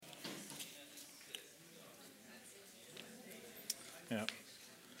Yeah,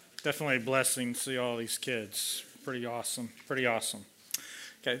 definitely a blessing to see all these kids. Pretty awesome. Pretty awesome.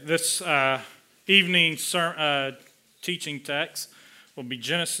 Okay, this evening teaching text will be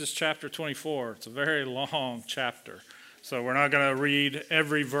Genesis chapter 24. It's a very long chapter, so we're not going to read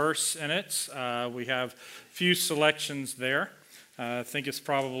every verse in it. We have a few selections there. I think it's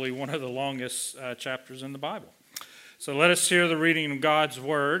probably one of the longest chapters in the Bible. So let us hear the reading of God's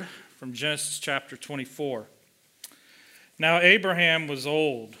word from Genesis chapter 24. Now Abraham was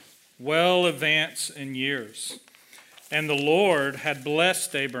old, well advanced in years, and the Lord had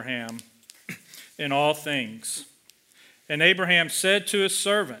blessed Abraham in all things. And Abraham said to his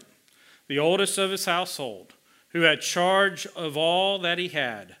servant, the oldest of his household, who had charge of all that he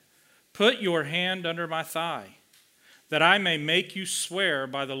had, "Put your hand under my thigh, that I may make you swear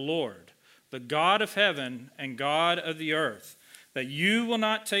by the Lord, the God of heaven and God of the earth, that you will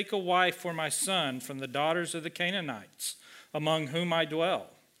not take a wife for my son from the daughters of the Canaanites, among whom I dwell,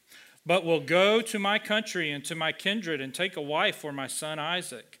 but will go to my country and to my kindred and take a wife for my son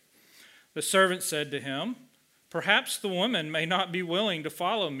Isaac." The servant said to him, "Perhaps the woman may not be willing to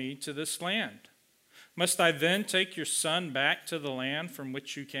follow me to this land. Must I then take your son back to the land from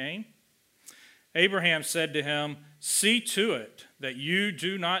which you came?" Abraham said to him, "See to it that you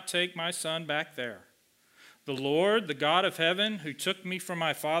do not take my son back there. The Lord, the God of heaven, who took me from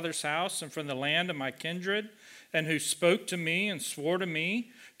my father's house and from the land of my kindred, and who spoke to me and swore to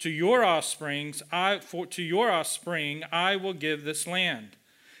me, to your offspring I will give this land.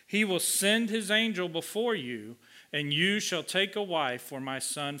 He will send his angel before you, and you shall take a wife for my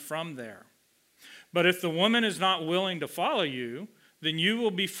son from there. But if the woman is not willing to follow you, then you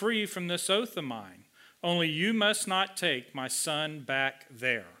will be free from this oath of mine. Only you must not take my son back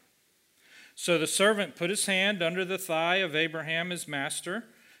there." So the servant put his hand under the thigh of Abraham his master,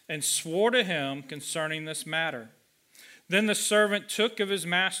 and swore to him concerning this matter. Then the servant took of his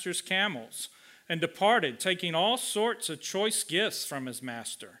master's camels, and departed, taking all sorts of choice gifts from his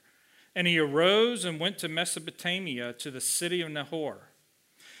master. And he arose and went to Mesopotamia, to the city of Nahor.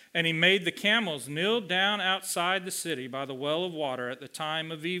 And he made the camels kneel down outside the city by the well of water at the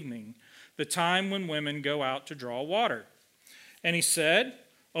time of evening, the time when women go out to draw water. And he said,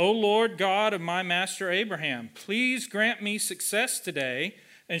 "O Lord God of my master Abraham, please grant me success today,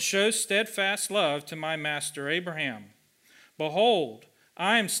 and show steadfast love to my master Abraham. Behold,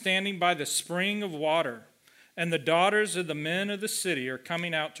 I am standing by the spring of water, and the daughters of the men of the city are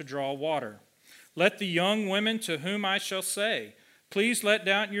coming out to draw water. Let the young women to whom I shall say, 'Please let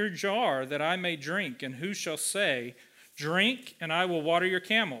down your jar that I may drink,' and who shall say, 'Drink, and I will water your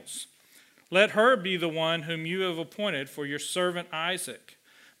camels,' let her be the one whom you have appointed for your servant Isaac.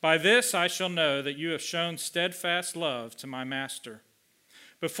 By this I shall know that you have shown steadfast love to my master."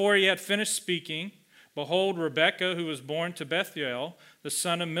 Before he had finished speaking, behold, Rebekah, who was born to Bethuel, the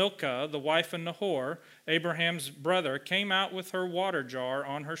son of Milcah, the wife of Nahor, Abraham's brother, came out with her water jar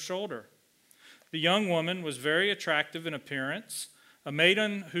on her shoulder. The young woman was very attractive in appearance, a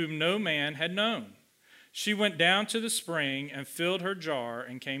maiden whom no man had known. She went down to the spring and filled her jar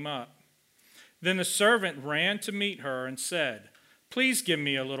and came up. Then the servant ran to meet her and said, "Please give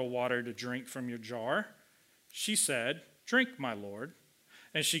me a little water to drink from your jar." She said, "Drink, my lord."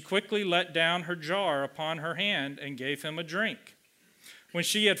 And she quickly let down her jar upon her hand and gave him a drink. When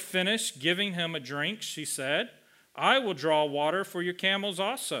she had finished giving him a drink, she said, "I will draw water for your camels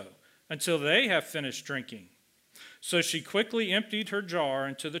also, until they have finished drinking." So she quickly emptied her jar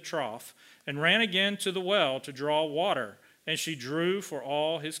into the trough and ran again to the well to draw water, and she drew for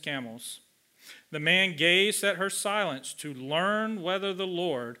all his camels. The man gazed at her silence to learn whether the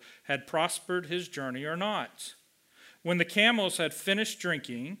Lord had prospered his journey or not. When the camels had finished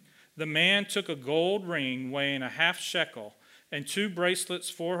drinking, the man took a gold ring weighing a half shekel and 2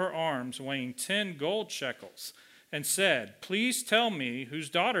 bracelets for her arms weighing 10 gold shekels, and said, "Please tell me whose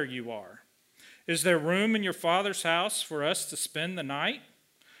daughter you are. Is there room in your father's house for us to spend the night?"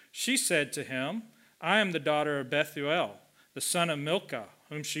 She said to him, "I am the daughter of Bethuel, the son of Milcah,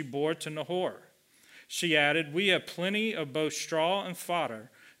 whom she bore to Nahor." She added, "We have plenty of both straw and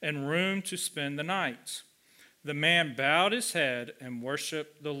fodder, and room to spend the night." The man bowed his head and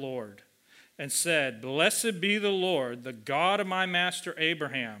worshiped the Lord, and said, "Blessed be the Lord, the God of my master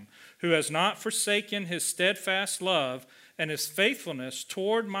Abraham, who has not forsaken his steadfast love and his faithfulness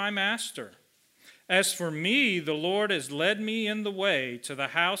toward my master. As for me, the Lord has led me in the way to the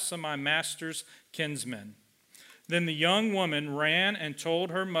house of my master's kinsman." Then the young woman ran and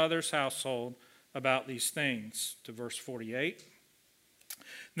told her mother's household about these things. To verse 48.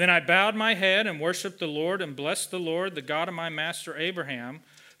 Then I bowed my head and worshiped the Lord and blessed the Lord, the God of my master Abraham,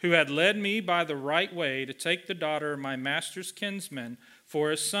 who had led me by the right way to take the daughter of my master's kinsman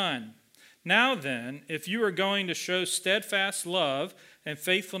for a son. Now then, if you are going to show steadfast love and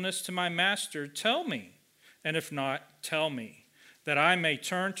faithfulness to my master, tell me, and if not, tell me, that I may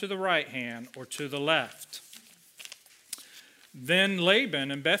turn to the right hand or to the left." Then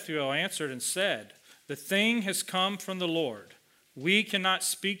Laban and Bethuel answered and said, "The thing has come from the Lord. We cannot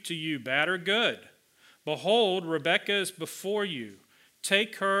speak to you bad or good. Behold, Rebekah is before you.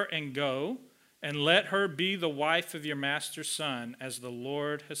 Take her and go, and let her be the wife of your master's son, as the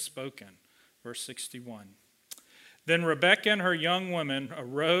Lord has spoken." Verse 61. Then Rebekah and her young women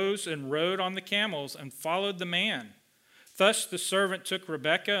arose and rode on the camels and followed the man. Thus the servant took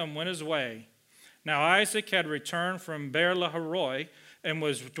Rebekah and went his way. Now Isaac had returned from Beer-lahai-roi and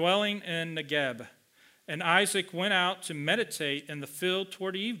was dwelling in Negeb. And Isaac went out to meditate in the field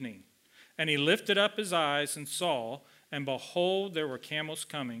toward evening. And he lifted up his eyes and saw, and behold, there were camels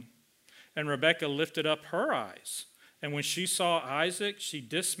coming. And Rebekah lifted up her eyes. And when she saw Isaac, she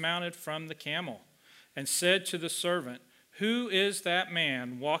dismounted from the camel and said to the servant, "Who is that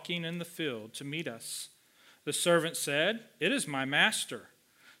man walking in the field to meet us?" The servant said, "It is my master."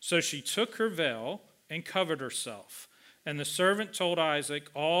 So she took her veil and covered herself. And the servant told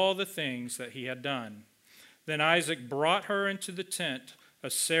Isaac all the things that he had done. Then Isaac brought her into the tent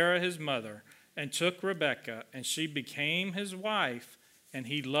of Sarah his mother and took Rebekah, and she became his wife, and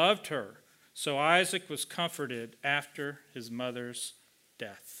he loved her. So Isaac was comforted after his mother's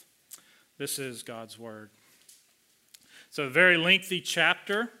death. This is God's word. So a very lengthy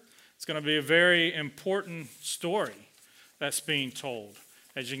chapter. It's going to be a very important story that's being told.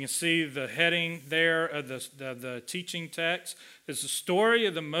 As you can see, the heading there of the teaching text is the story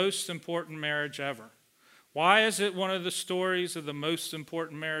of the most important marriage ever. Why is it one of the stories of the most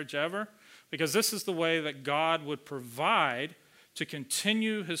important marriage ever? Because this is the way that God would provide to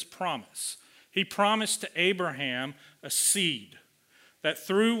continue his promise. He promised to Abraham a seed, that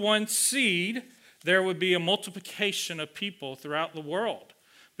through one seed there would be a multiplication of people throughout the world,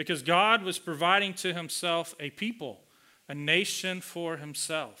 because God was providing to himself a people, a nation for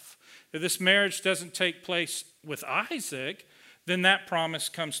himself. If this marriage doesn't take place with Isaac, then that promise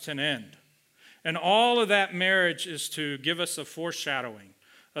comes to an end. And all of that marriage is to give us a foreshadowing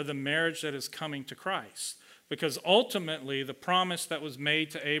of the marriage that is coming to Christ. Because ultimately, the promise that was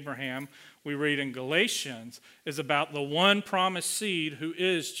made to Abraham, we read in Galatians, is about the one promised seed who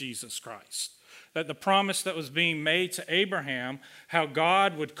is Jesus Christ. That the promise that was being made to Abraham, how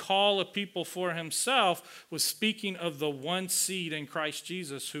God would call a people for himself, was speaking of the one seed in Christ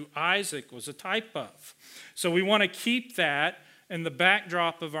Jesus, who Isaac was a type of. So we want to keep that in the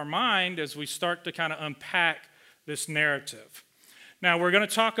backdrop of our mind as we start to kind of unpack this narrative. Now, we're going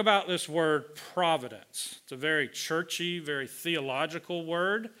to talk about this word providence. It's a very churchy, very theological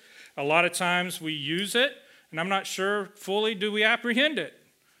word. A lot of times we use it, and I'm not sure fully do we apprehend it.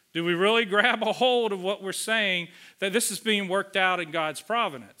 Do we really grab a hold of what we're saying, that this is being worked out in God's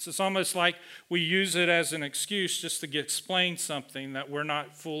providence? It's almost like we use it as an excuse just to explain something that we're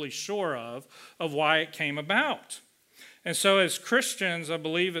not fully sure of why it came about. And so as Christians, I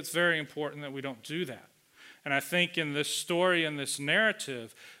believe it's very important that we don't do that. And I think in this story and this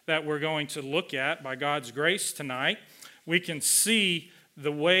narrative that we're going to look at by God's grace tonight, we can see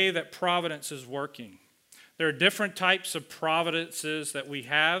the way that providence is working. There are different types of providences that we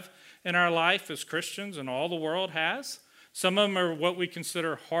have in our life as Christians, and all the world has. Some of them are what we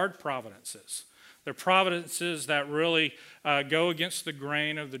consider hard providences. They're providences that really go against the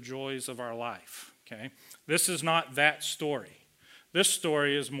grain of the joys of our life. Okay? This is not that story. This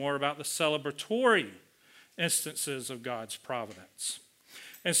story is more about the celebratory instances of God's providence.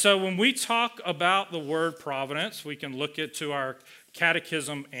 And so when we talk about the word providence, we can look to our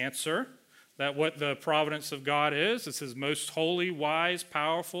catechism answer, that what the providence of God is his most holy, wise,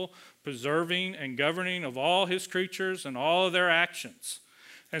 powerful, preserving, and governing of all his creatures and all of their actions.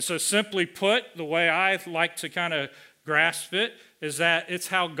 And so simply put, the way I like to kind of grasp it is that it's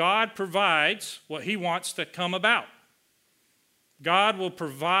how God provides what he wants to come about. God will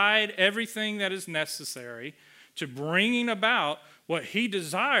provide everything that is necessary to bringing about what he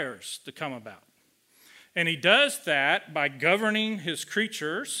desires to come about. And he does that by governing his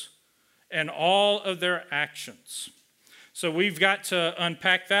creatures and all of their actions. So we've got to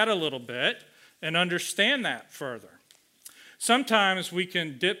unpack that a little bit and understand that further. Sometimes we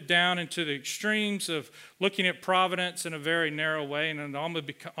can dip down into the extremes of looking at providence in a very narrow way, and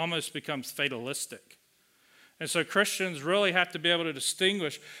it almost becomes fatalistic. And so Christians really have to be able to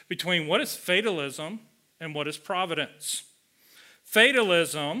distinguish between what is fatalism and what is providence.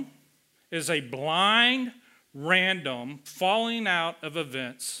 Fatalism is a blind, random falling out of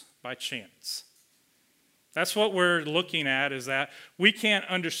events by chance. That's what we're looking at, is that we can't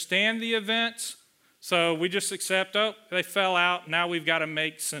understand the events, so we just accept, oh, they fell out, now we've got to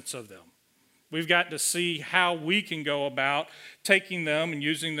make sense of them. We've got to see how we can go about taking them and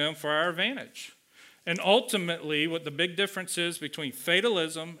using them for our advantage. And ultimately, what the big difference is between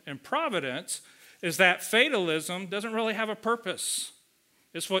fatalism and providence is that fatalism doesn't really have a purpose.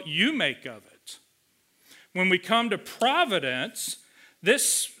 It's what you make of it. When we come to providence,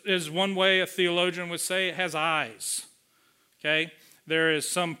 this is one way a theologian would say it has eyes. Okay? There is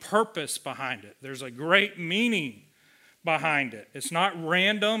some purpose behind it. There's a great meaning behind it. It's not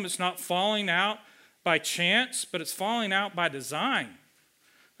random. It's not falling out by chance, but it's falling out by design.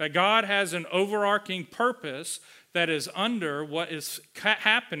 That God has an overarching purpose that is under what is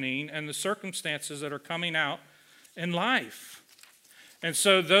happening and the circumstances that are coming out in life. And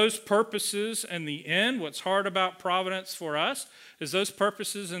so those purposes in the end, what's hard about providence for us is those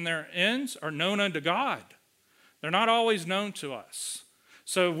purposes and their ends are known unto God. They're not always known to us.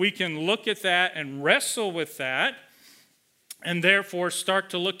 So we can look at that and wrestle with that and therefore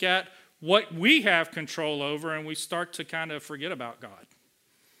start to look at what we have control over, and we start to kind of forget about God.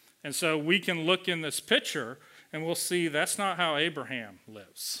 And so we can look in this picture and we'll see that's not how Abraham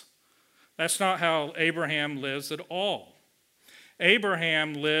lives. That's not how Abraham lives at all.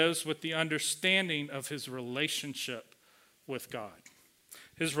 Abraham lives with the understanding of his relationship with God.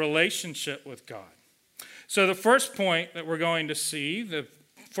 His relationship with God. So the first point that we're going to see, the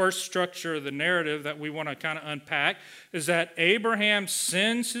first structure of the narrative that we want to kind of unpack, is that Abraham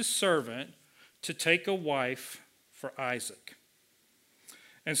sends his servant to take a wife for Isaac.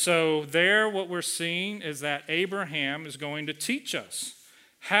 And so there what we're seeing is that Abraham is going to teach us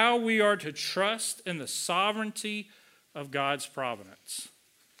how we are to trust in the sovereignty of God's providence.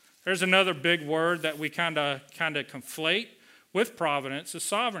 There's another big word that we kind of conflate with providence is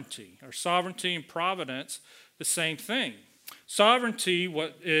sovereignty. Or sovereignty and providence, the same thing. Sovereignty,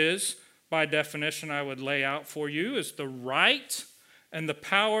 what is, by definition I would lay out for you, is the right and the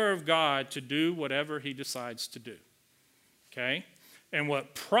power of God to do whatever he decides to do. Okay? And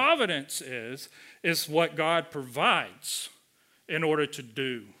what providence is what God provides in order to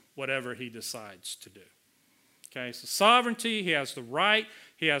do whatever he decides to do. Okay, so sovereignty, he has the right,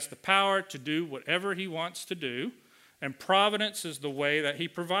 he has the power to do whatever he wants to do. And providence is the way that he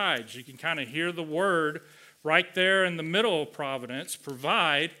provides. You can kind of hear the word right there in the middle of providence.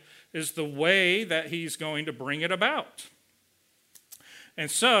 Provide is the way that he's going to bring it about.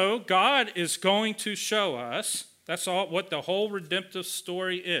 And so God is going to show us, that's all what the whole redemptive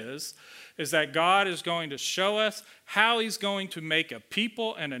story is that God is going to show us how he's going to make a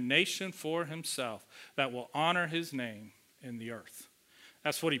people and a nation for himself that will honor his name in the earth.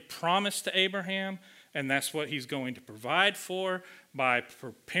 That's what he promised to Abraham, and that's what he's going to provide for by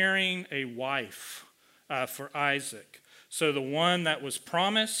preparing a wife for Isaac. So the one that was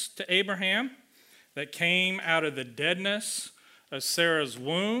promised to Abraham, that came out of the deadness of Sarah's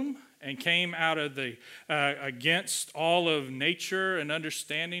womb, and came out of the against all of nature and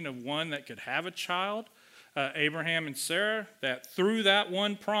understanding of one that could have a child, Abraham and Sarah, that through that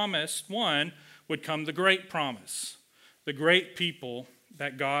one promised one would come the great promise, the great people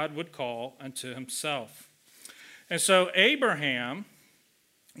that God would call unto himself. And so Abraham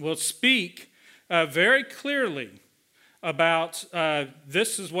will speak very clearly about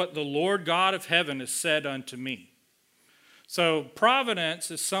this is what the Lord God of heaven has said unto me. So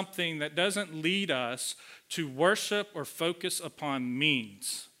providence is something that doesn't lead us to worship or focus upon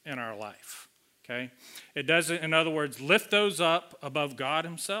means in our life. Okay? It doesn't, in other words, lift those up above God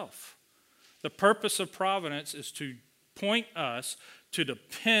himself. The purpose of providence is to point us to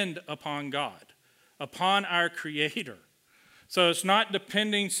depend upon God, upon our Creator. So it's not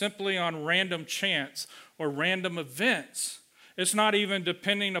depending simply on random chance or random events. It's not even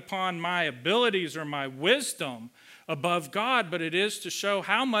depending upon my abilities or my wisdom above God, but it is to show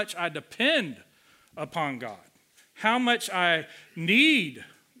how much I depend upon God, how much I need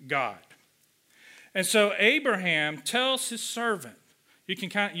God. And so Abraham tells his servant,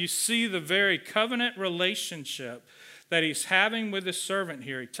 you see the very covenant relationship that he's having with his servant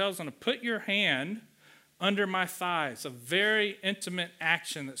here. He tells him to put your hand under my thighs, a very intimate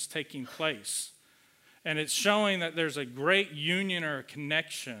action that's taking place. And it's showing that there's a great union or a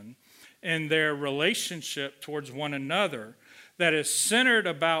connection in their relationship towards one another that is centered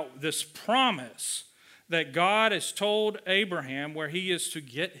about this promise that God has told Abraham where he is to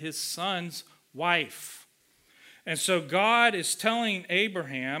get his son's wife. And so God is telling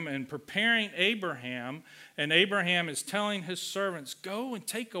Abraham and preparing Abraham, and Abraham is telling his servants, go and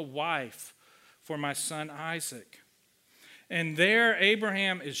take a wife for my son Isaac. And there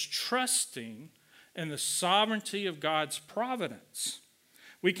Abraham is trusting in the sovereignty of God's providence.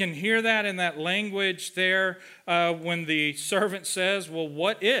 We can hear that in that language there when the servant says, well,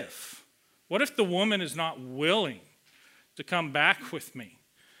 what if? What if the woman is not willing to come back with me?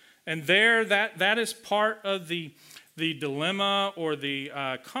 And there, that is part of the dilemma or the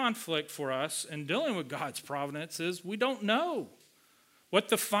conflict for us in dealing with God's providence is we don't know what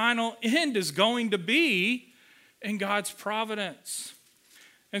the final end is going to be in God's providence.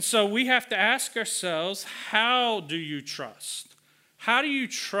 And so we have to ask ourselves, how do you trust? How do you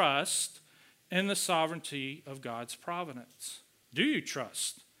trust in the sovereignty of God's providence? Do you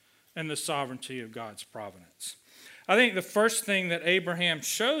trust in the sovereignty of God's providence? I think the first thing that Abraham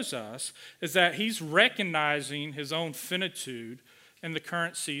shows us is that he's recognizing his own finitude in the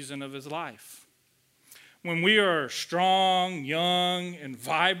current season of his life. When we are strong, young, and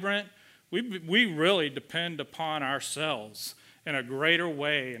vibrant, we really depend upon ourselves in a greater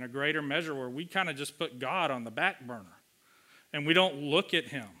way, in a greater measure, where we kind of just put God on the back burner and we don't look at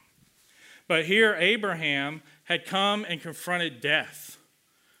him. But here Abraham had come and confronted death,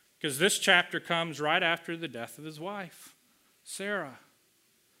 because this chapter comes right after the death of his wife, Sarah.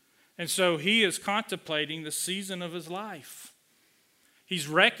 And so he is contemplating the season of his life. He's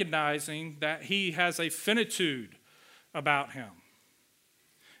recognizing that he has a finitude about him.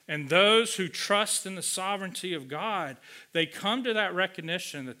 And those who trust in the sovereignty of God, they come to that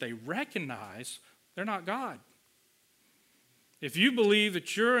recognition that they recognize they're not God. If you believe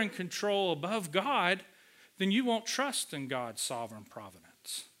that you're in control above God, then you won't trust in God's sovereign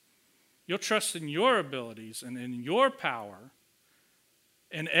providence. You'll trust in your abilities and in your power,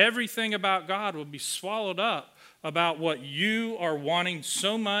 and everything about God will be swallowed up about what you are wanting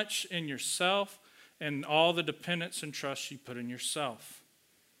so much in yourself and all the dependence and trust you put in yourself.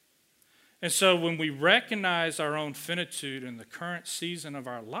 And so when we recognize our own finitude in the current season of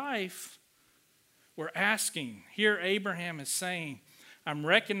our life, we're asking, here Abraham is saying, I'm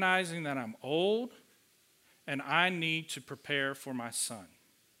recognizing that I'm old and I need to prepare for my son.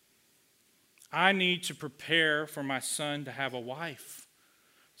 I need to prepare for my son to have a wife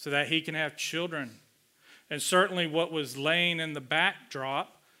so that he can have children. And certainly what was laying in the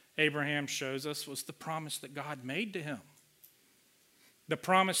backdrop, Abraham shows us, was the promise that God made to him. The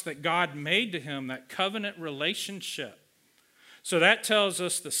promise that God made to him, that covenant relationship. So that tells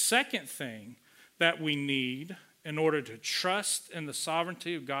us the second thing that we need in order to trust in the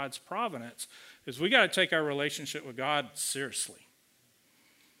sovereignty of God's providence is we got to take our relationship with God seriously.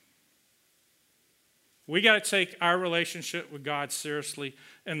 We got to take our relationship with God seriously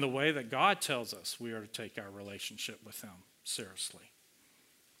in the way that God tells us we are to take our relationship with him seriously.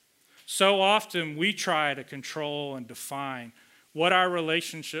 So often we try to control and define what our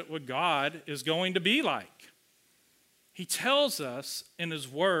relationship with God is going to be like. He tells us in his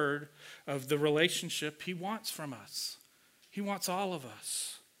word of the relationship he wants from us. He wants all of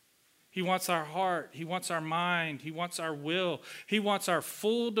us. He wants our heart. He wants our mind. He wants our will. He wants our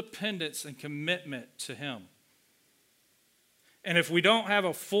full dependence and commitment to him. And if we don't have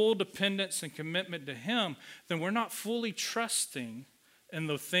a full dependence and commitment to him, then we're not fully trusting in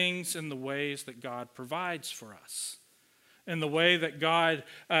the things and the ways that God provides for us, in the way that God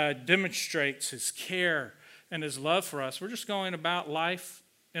demonstrates his care and his love for us. We're just going about life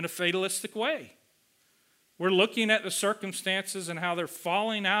in a fatalistic way. We're looking at the circumstances and how they're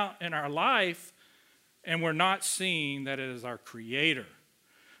falling out in our life, and we're not seeing that it is our Creator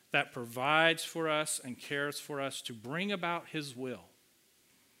that provides for us and cares for us to bring about his will.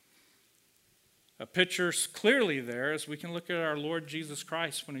 A picture clearly there as we can look at our Lord Jesus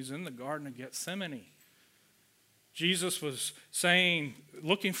Christ when he's in the Garden of Gethsemane. Jesus was saying,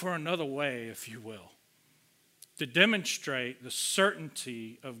 looking for another way, if you will, to demonstrate the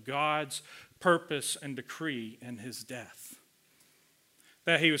certainty of God's purpose and decree in his death.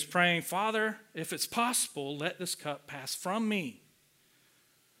 That he was praying, Father, if it's possible, let this cup pass from me.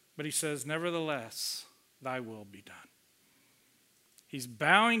 But he says, nevertheless, thy will be done. He's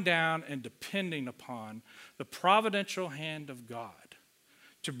bowing down and depending upon the providential hand of God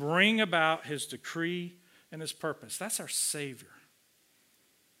to bring about his decree and his purpose. That's our Savior.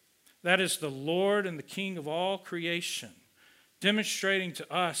 That is the Lord and the King of all creation, demonstrating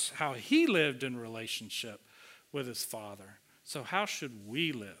to us how he lived in relationship with his Father. So how should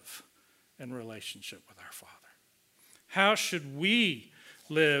we live in relationship with our Father? How should we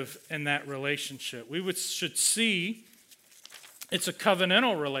live in that relationship? We should see it's a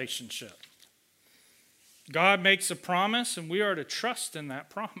covenantal relationship. God makes a promise, and we are to trust in that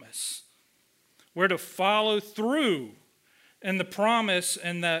promise. We're to follow through in the promise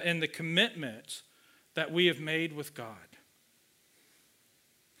and the commitment that we have made with God.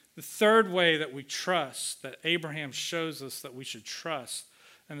 The third way that we trust, that Abraham shows us that we should trust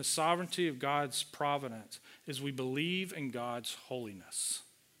in the sovereignty of God's providence, is we believe in God's holiness.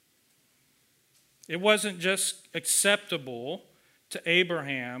 It wasn't just acceptable to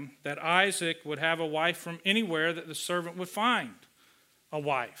Abraham that Isaac would have a wife from anywhere that the servant would find a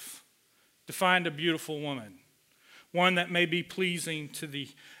wife, to find a beautiful woman, one that may be pleasing to the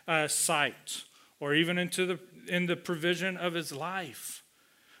sight, or even in the provision of his life,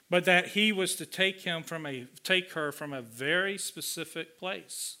 but that he was to take her from a very specific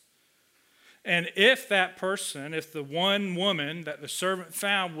place. And if the one woman that the servant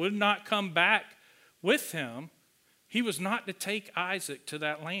found would not come back with him, he was not to take Isaac to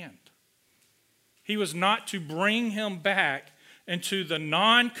that land. He was not to bring him back into the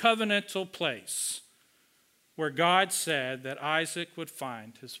non-covenantal place where God said that Isaac would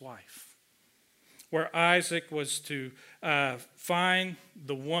find his wife, where Isaac was to find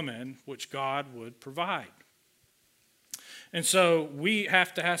the woman which God would provide. And so we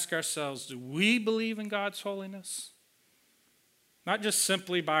have to ask ourselves, do we believe in God's holiness? Not just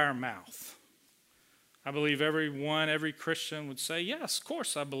simply by our mouth. I believe every Christian would say, yes, of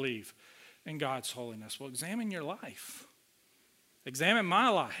course I believe in God's holiness. Well, examine your life. Examine my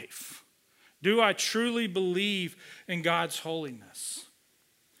life. Do I truly believe in God's holiness?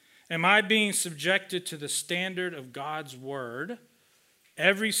 Am I being subjected to the standard of God's word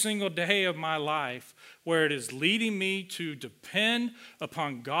every single day of my life, where it is leading me to depend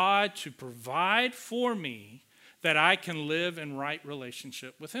upon God to provide for me that I can live in right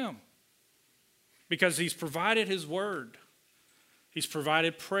relationship with him? Because he's provided his word. He's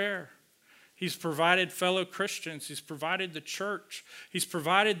provided prayer. He's provided fellow Christians. He's provided the church. He's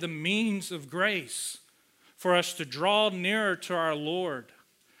provided the means of grace for us to draw nearer to our Lord,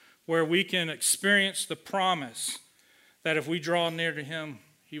 where we can experience the promise that if we draw near to him,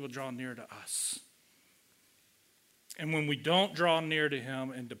 he will draw near to us. And when we don't draw near to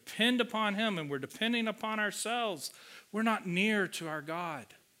him and depend upon him, and we're depending upon ourselves, we're not near to our God.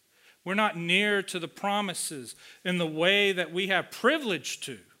 We're not near to the promises in the way that we have privilege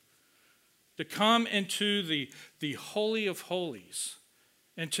to come into the Holy of Holies,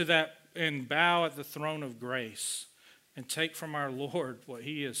 and bow at the throne of grace and take from our Lord what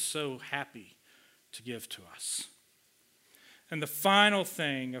he is so happy to give to us. And the final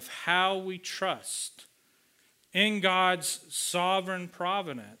thing of how we trust in God's sovereign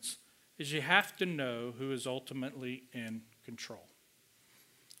providence is you have to know who is ultimately in control.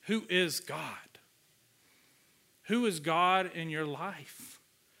 Who is God? Who is God in your life?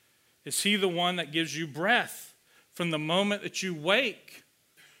 Is he the one that gives you breath from the moment that you wake?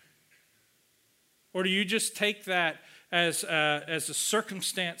 Or do you just take that as a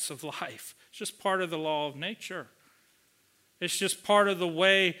circumstance of life? It's just part of the law of nature. It's just part of the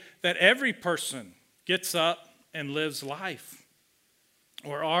way that every person gets up and lives life.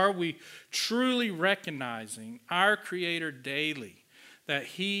 Or are we truly recognizing our Creator daily, that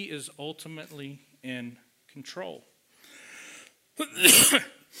he is ultimately in control?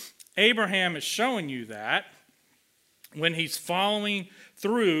 Abraham is showing you that when he's following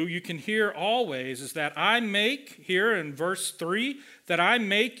through. You can hear always is that I make, here in verse 3, that I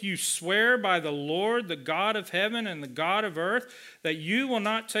make you swear by the Lord, the God of heaven and the God of earth, that you will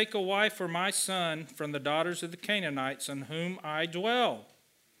not take a wife for my son from the daughters of the Canaanites on whom I dwell.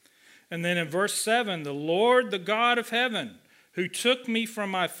 And then in verse 7, the Lord, the God of heaven, who took me from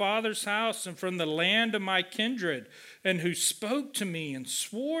my father's house and from the land of my kindred, and who spoke to me and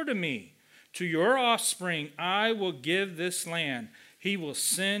swore to me, to your offspring I will give this land. He will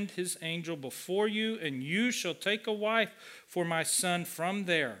send his angel before you, and you shall take a wife for my son from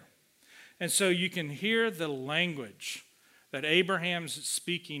there. And so you can hear the language that Abraham's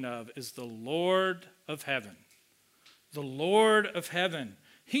speaking of is the Lord of heaven. The Lord of heaven.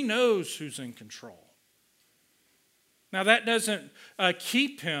 He knows who's in control. Now, that doesn't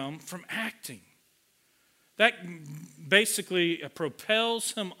keep him from acting. That basically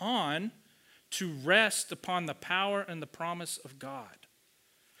propels him on to rest upon the power and the promise of God,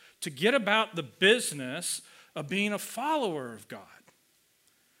 to get about the business of being a follower of God,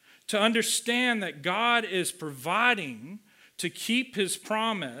 to understand that God is providing to keep his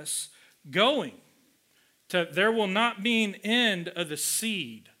promise going. There will not be an end of the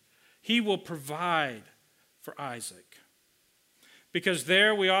seed. He will provide for Isaac. Because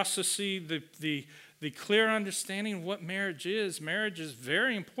there we also see the clear understanding of what marriage is. Marriage is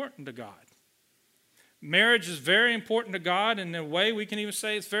very important to God. Marriage is very important to God, and in a way we can even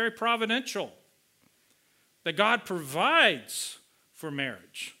say it's very providential. that God provides for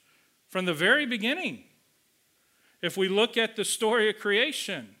marriage from the very beginning. If we look at the story of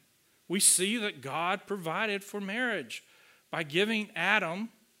creation, we see that God provided for marriage by giving Adam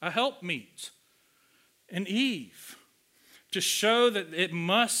a helpmeet, and Eve, to show that it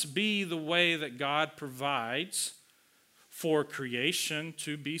must be the way that God provides for creation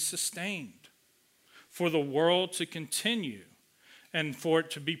to be sustained, for the world to continue, and for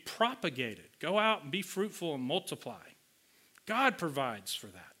it to be propagated. Go out and be fruitful and multiply. God provides for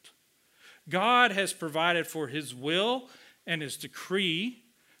that. God has provided for his will and his decree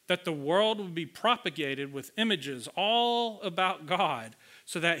that the world will be propagated with images all about God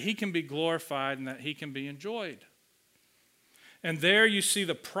so that he can be glorified and that he can be enjoyed. And there you see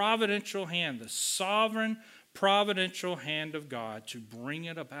the providential hand, the sovereign providential hand of God to bring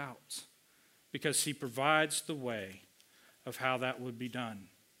it about, because he provides the way of how that would be done.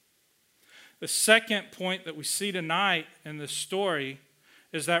 The second point that we see tonight in this story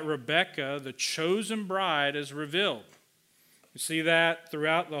is that Rebekah, the chosen bride, is revealed. You see that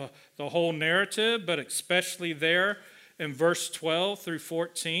throughout the whole narrative, but especially there in verse 12 through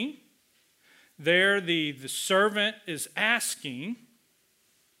 14. There the servant is asking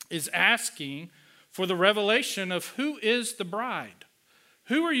for the revelation of who is the bride.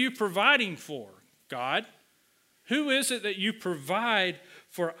 Who are you providing for, God? Who is it that you provide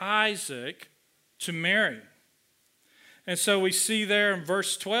for Isaac to marry? And so we see there in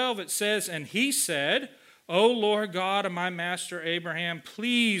verse 12, it says, "And he said, O Lord God of my master Abraham,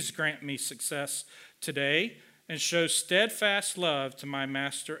 please grant me success today and show steadfast love to my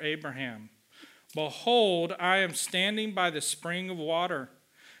master Abraham. Behold, I am standing by the spring of water,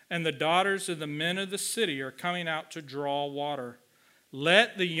 and the daughters of the men of the city are coming out to draw water.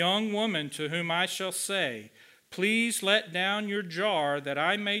 Let the young woman to whom I shall say, please let down your jar that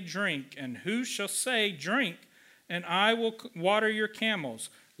I may drink, and who shall say, drink, and I will water your camels.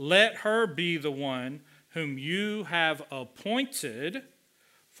 Let her be the one whom you have appointed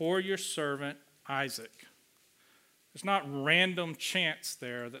for your servant Isaac." It's not random chance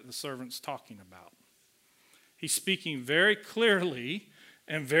there that the servant's talking about. He's speaking very clearly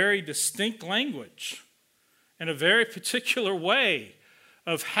and very distinct language in a very particular way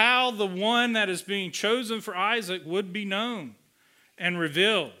of how the one that is being chosen for Isaac would be known and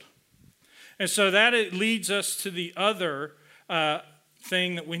revealed. And so that it leads us to the other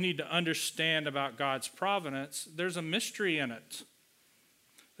thing that we need to understand about God's providence. There's a mystery in it.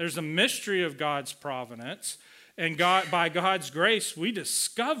 There's a mystery of God's providence. And by God's grace, we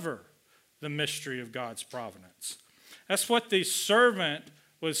discover the mystery of God's providence. That's what the servant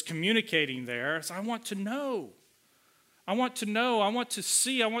was communicating there. Is I want to know. I want to know. I want to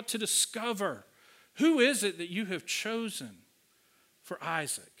see. I want to discover. Who is it that you have chosen for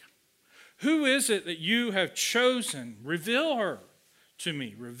Isaac? Who is it that you have chosen? Reveal her to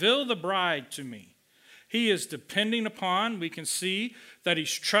me. Reveal the bride to me. He is depending upon, we can see that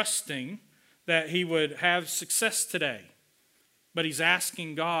he's trusting that he would have success today. But he's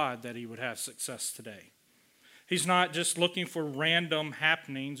asking God that he would have success today. He's not just looking for random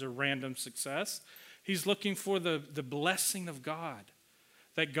happenings or random success. He's looking for the blessing of God,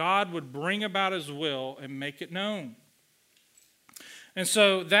 that God would bring about his will and make it known. And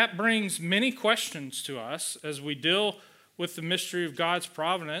so that brings many questions to us as we deal with the mystery of God's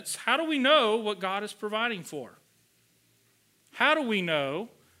providence. How do we know what God is providing for? How do we know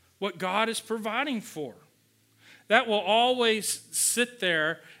what God is providing for? That will always sit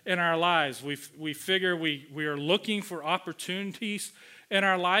there in our lives. We figure we are looking for opportunities in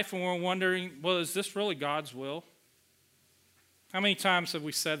our life, and we're wondering, well, is this really God's will? How many times have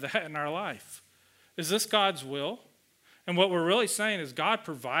we said that in our life? Is this God's will? And what we're really saying is God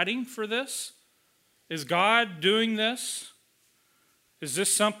providing for this? Is God doing this? Is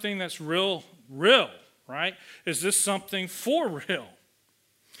this something that's real, right? Is this something for real?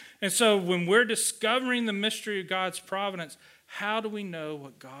 And so when we're discovering the mystery of God's providence, how do we know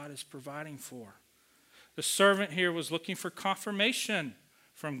what God is providing for? The servant here was looking for confirmation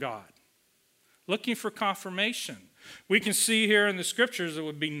from God. Looking for confirmation. We can see here in the scriptures it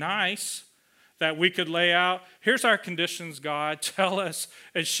would be nice that we could lay out, here's our conditions, God, tell us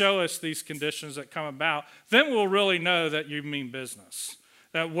and show us these conditions that come about. Then we'll really know that you mean business,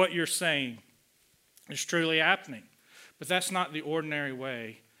 that what you're saying is truly happening. But that's not the ordinary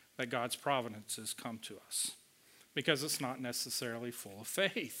way that God's providence has come to us, because it's not necessarily full of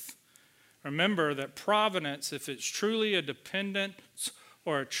faith. Remember that providence, if it's truly a dependence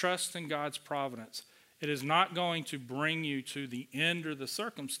or a trust in God's providence, it is not going to bring you to the end or the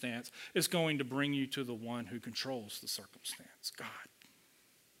circumstance. It's going to bring you to the one who controls the circumstance, God.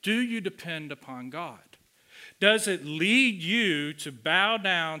 Do you depend upon God? Does it lead you to bow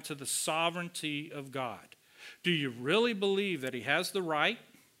down to the sovereignty of God? Do you really believe that he has the right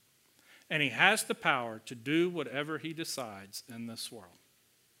and he has the power to do whatever he decides in this world?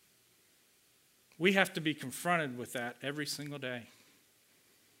 We have to be confronted with that every single day.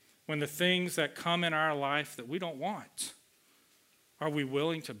 When the things that come in our life that we don't want, are we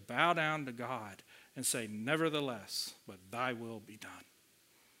willing to bow down to God and say, nevertheless, but thy will be done?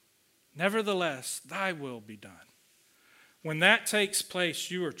 Nevertheless, thy will be done. When that takes place,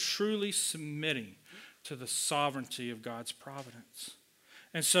 you are truly submitting to the sovereignty of God's providence.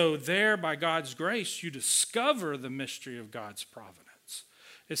 And so there, by God's grace, you discover the mystery of God's providence.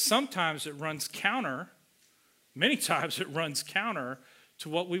 Sometimes it runs counter, many times it runs counter to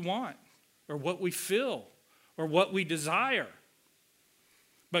what we want or what we feel or what we desire.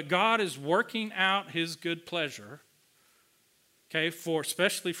 But God is working out his good pleasure, okay,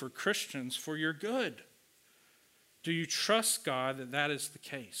 especially for Christians, for your good. Do you trust God that that is the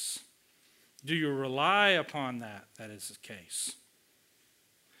case? Do you rely upon that is the case?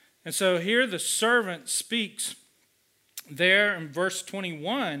 And so here the servant speaks there in verse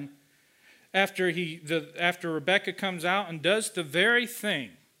 21, after Rebekah comes out and does the very thing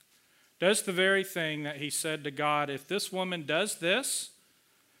that he said to God, if this woman does this,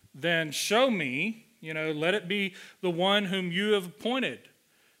 then show me, let it be the one whom you have appointed.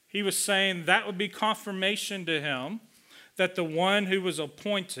 He was saying that would be confirmation to him that the one who was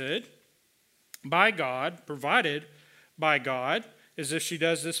appointed by God, provided by God, is if she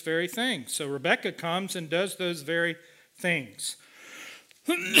does this very thing. So Rebekah comes and does those very things.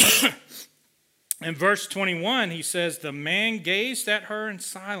 In verse 21, he says, the man gazed at her in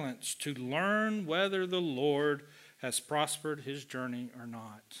silence to learn whether the Lord has prospered his journey or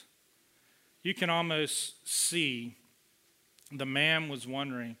not. You can almost see the man was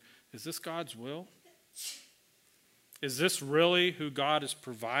wondering, is this God's will? Is this really who God has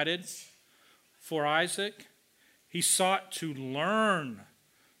provided for Isaac? He sought to learn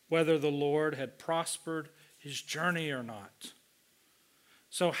whether the Lord had prospered his journey or not.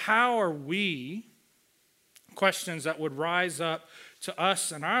 So how are we, questions that would rise up to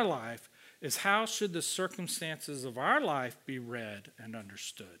us in our life, is how should the circumstances of our life be read and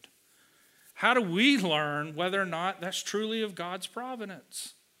understood? How do we learn whether or not that's truly of God's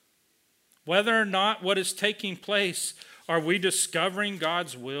providence? Whether or not what is taking place, are we discovering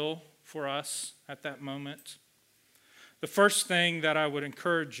God's will for us at that moment? The first thing that I would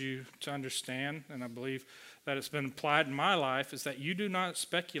encourage you to understand, and I believe that it's been applied in my life, is that you do not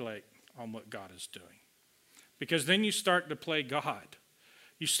speculate on what God is doing. Because then you start to play God.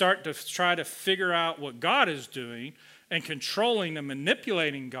 You start to try to figure out what God is doing and controlling and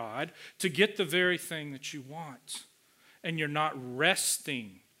manipulating God to get the very thing that you want. And you're not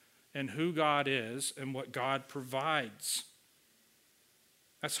resting in who God is and what God provides.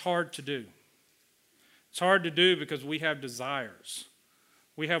 That's hard to do. It's hard to do because we have desires.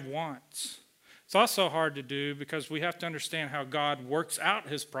 We have wants. It's also hard to do because we have to understand how God works out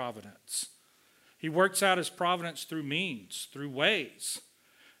his providence. He works out his providence through means, through ways.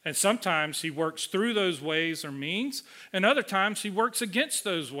 And sometimes he works through those ways or means, and other times he works against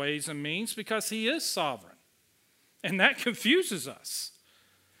those ways and means because he is sovereign. And that confuses us.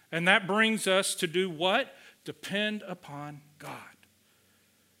 And that brings us to do what? Depend upon God.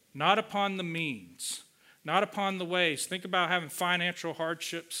 Not upon the means. Not upon the ways. Think about having financial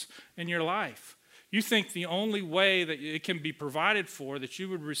hardships in your life. You think the only way that it can be provided for, that you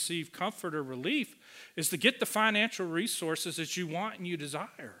would receive comfort or relief, is to get the financial resources that you want and you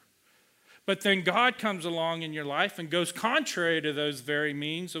desire. But then God comes along in your life and goes contrary to those very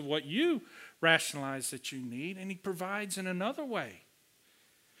means of what you rationalize that you need, and he provides in another way.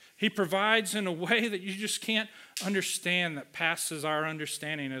 He provides in a way that you just can't understand, that passes our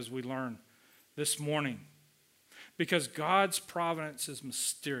understanding, as we learn this morning. Because God's providence is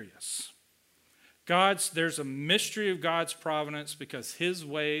mysterious. There's a mystery of God's providence because his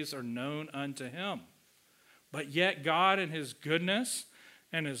ways are known unto him. But yet God, in his goodness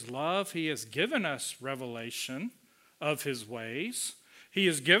and his love, he has given us revelation of his ways. He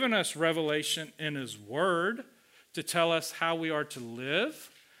has given us revelation in his word to tell us how we are to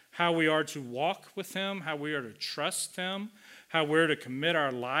live, how we are to walk with him, how we are to trust him, how we're to commit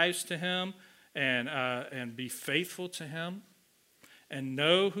our lives to him and be faithful to him and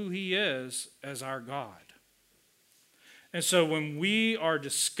know who he is as our God. And so when we are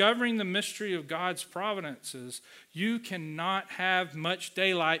discovering the mystery of God's providences, you cannot have much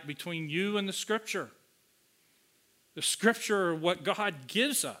daylight between you and the Scripture. The Scripture are what God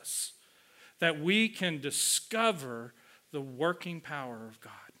gives us, that we can discover the working power of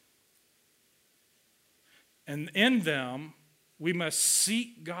God. And in them, we must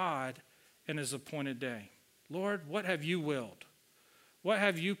seek God in his appointed day. Lord, what have you willed? What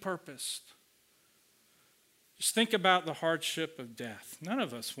have you purposed? Just think about the hardship of death. None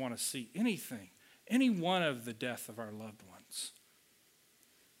of us want to see any one of the death of our loved ones.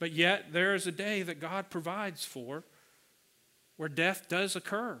 But yet, there is a day that God provides for where death does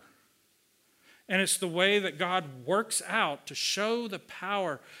occur. And it's the way that God works out to show the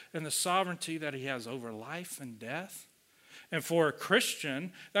power and the sovereignty that he has over life and death. And for a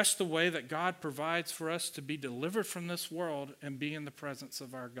Christian, that's the way that God provides for us to be delivered from this world and be in the presence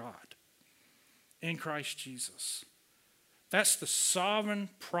of our God in Christ Jesus. That's the sovereign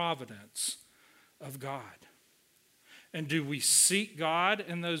providence of God. And do we seek God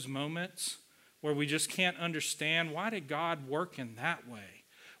in those moments where we just can't understand, why did God work in that way?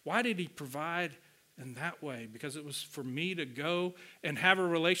 Why did he provide in that way? Because it was for me to go and have a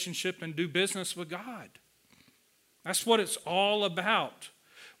relationship and do business with God. That's what it's all about.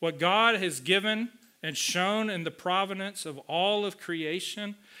 What God has given and shown in the providence of all of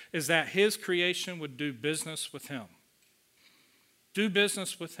creation is that his creation would do business with him. Do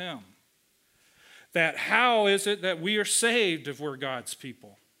business with him. That how is it that we are saved if we're God's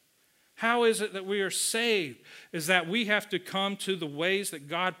people? How is it that we are saved? Is that we have to come to the ways that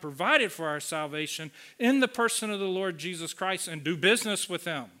God provided for our salvation in the person of the Lord Jesus Christ and do business with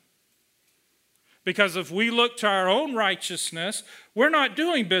him. Because if we look to our own righteousness, we're not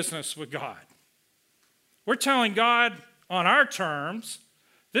doing business with God. We're telling God on our terms,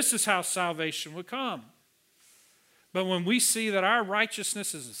 this is how salvation would come. But when we see that our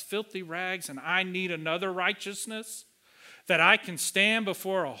righteousness is as filthy rags and I need another righteousness, that I can stand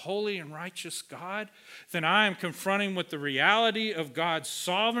before a holy and righteous God, then I am confronting with the reality of God's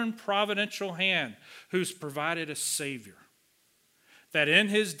sovereign providential hand who's provided a Savior. That in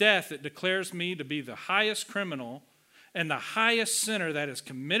his death it declares me to be the highest criminal and the highest sinner that has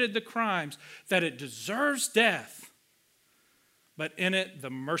committed the crimes, that it deserves death. But in it the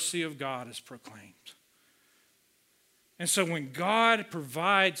mercy of God is proclaimed. And so when God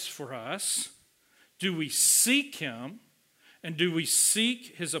provides for us, do we seek him and do we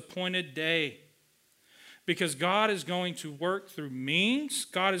seek his appointed day? Because God is going to work through means.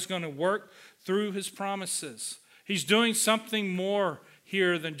 God is going to work through his promises. He's doing something more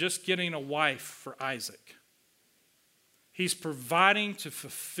here than just getting a wife for Isaac. He's providing to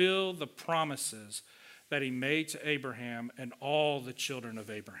fulfill the promises that he made to Abraham and all the children of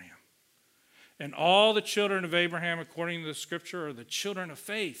Abraham. And all the children of Abraham, according to the scripture, are the children of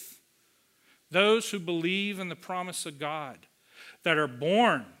faith. Those who believe in the promise of God, that are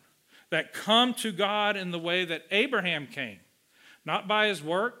born, that come to God in the way that Abraham came. Not by his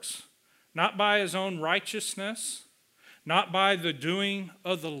works, not by his own righteousness, not by the doing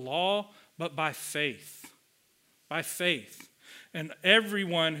of the law, but by faith. By faith. And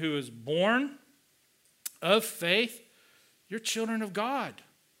everyone who is born of faith, you're children of God.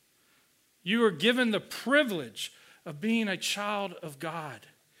 You are given the privilege of being a child of God,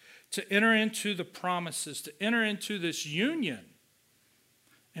 to enter into the promises, to enter into this union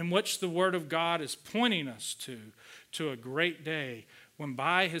in which the Word of God is pointing us to a great day when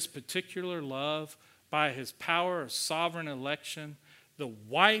by his particular love, by his power of sovereign election, the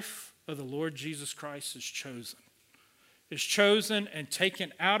wife of the Lord Jesus Christ is chosen and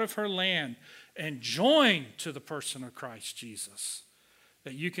taken out of her land and joined to the person of Christ Jesus.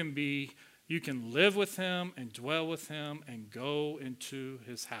 That you can live with him and dwell with him and go into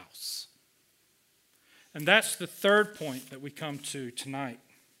his house. And that's the third point that we come to tonight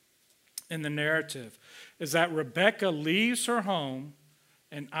in the narrative, is that Rebekah leaves her home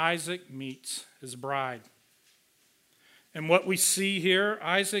and Isaac meets his bride. And what we see here,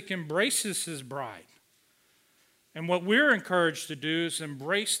 Isaac embraces his bride. And what we're encouraged to do is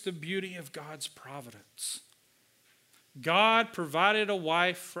embrace the beauty of God's providence. God provided a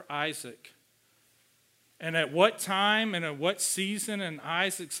wife for Isaac. And at what time and at what season in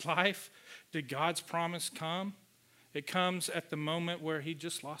Isaac's life did God's promise come? It comes at the moment where he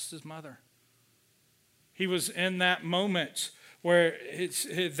just lost his mother. He was in that moment where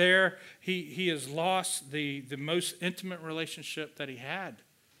he has lost the most intimate relationship that he had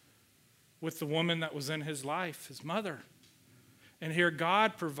with the woman that was in his life, his mother. And here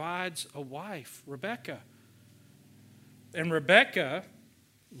God provides a wife, Rebekah. And Rebekah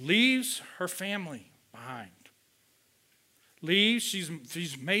leaves her family behind.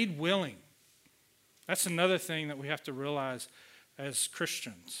 She's made willing. That's another thing that we have to realize as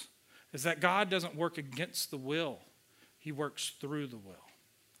Christians, is that God doesn't work against the will. He works through the will.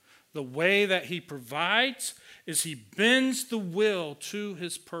 The way that he provides is he bends the will to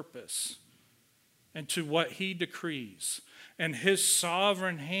his purpose. and to what he decrees and his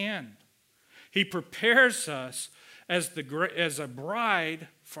sovereign hand. He prepares us as a bride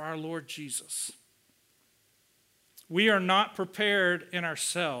for our Lord Jesus. We are not prepared in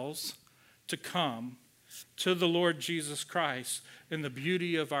ourselves to come to the Lord Jesus Christ in the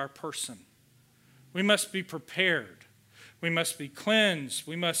beauty of our person. We must be prepared. We must be cleansed.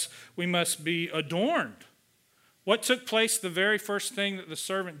 We must be adorned. What took place, the very first thing that the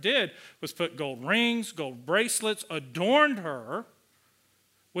servant did was put gold rings, gold bracelets, adorned her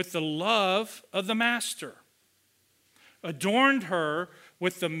with the love of the master. Adorned her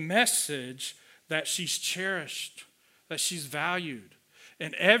with the message that she's cherished, that she's valued.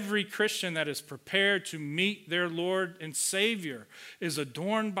 And every Christian that is prepared to meet their Lord and Savior is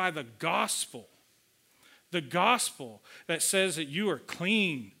adorned by the gospel. The gospel that says that you are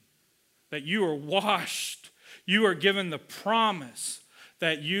clean, that you are washed, you are given the promise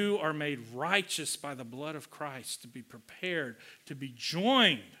that you are made righteous by the blood of Christ, to be prepared, to be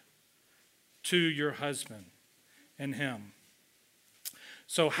joined to your husband and him.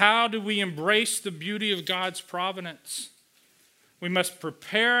 So how do we embrace the beauty of God's providence? We must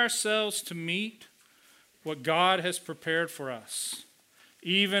prepare ourselves to meet what God has prepared for us,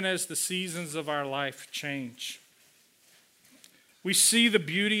 even as the seasons of our life change. We see the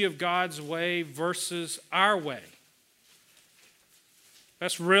beauty of God's way versus our way.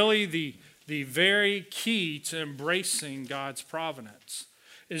 That's really the very key to embracing God's providence,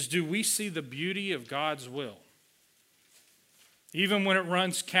 is do we see the beauty of God's will? Even when it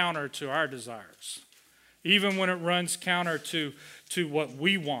runs counter to our desires. Even when it runs counter to what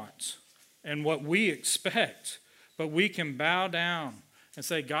we want and what we expect. But we can bow down and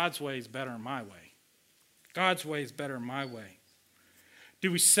say, God's way is better than my way. God's way is better than my way.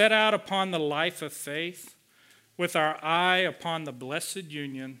 Do we set out upon the life of faith with our eye upon the blessed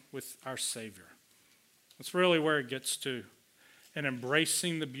union with our Savior? That's really where it gets to, and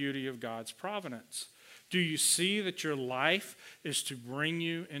embracing the beauty of God's providence. Do you see that your life is to bring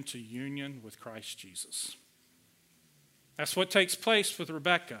you into union with Christ Jesus? That's what takes place with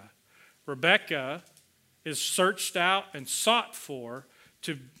Rebekah. Rebekah is searched out and sought for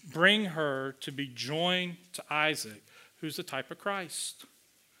to bring her to be joined to Isaac, who's the type of Christ,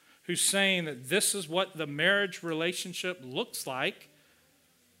 who's saying that this is what the marriage relationship looks like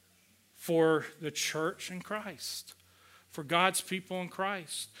for the church in Christ, for God's people in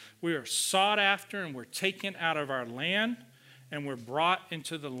Christ. We are sought after and we're taken out of our land and we're brought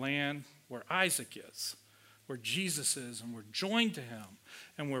into the land where Isaac is, where Jesus is, and we're joined to him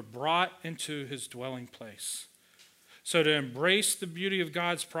and we're brought into his dwelling place. So to embrace the beauty of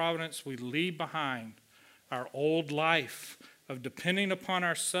God's providence, we leave behind our old life of depending upon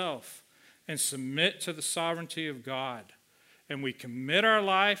ourselves and submit to the sovereignty of God. And we commit our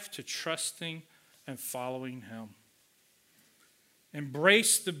life to trusting and following him.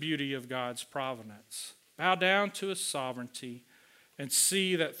 Embrace the beauty of God's providence. Bow down to his sovereignty and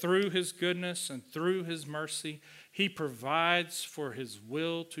see that through his goodness and through his mercy, he provides for his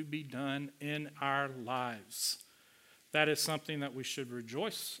will to be done in our lives. That is something that we should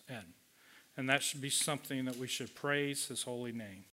rejoice in. And that should be something that we should praise his holy name.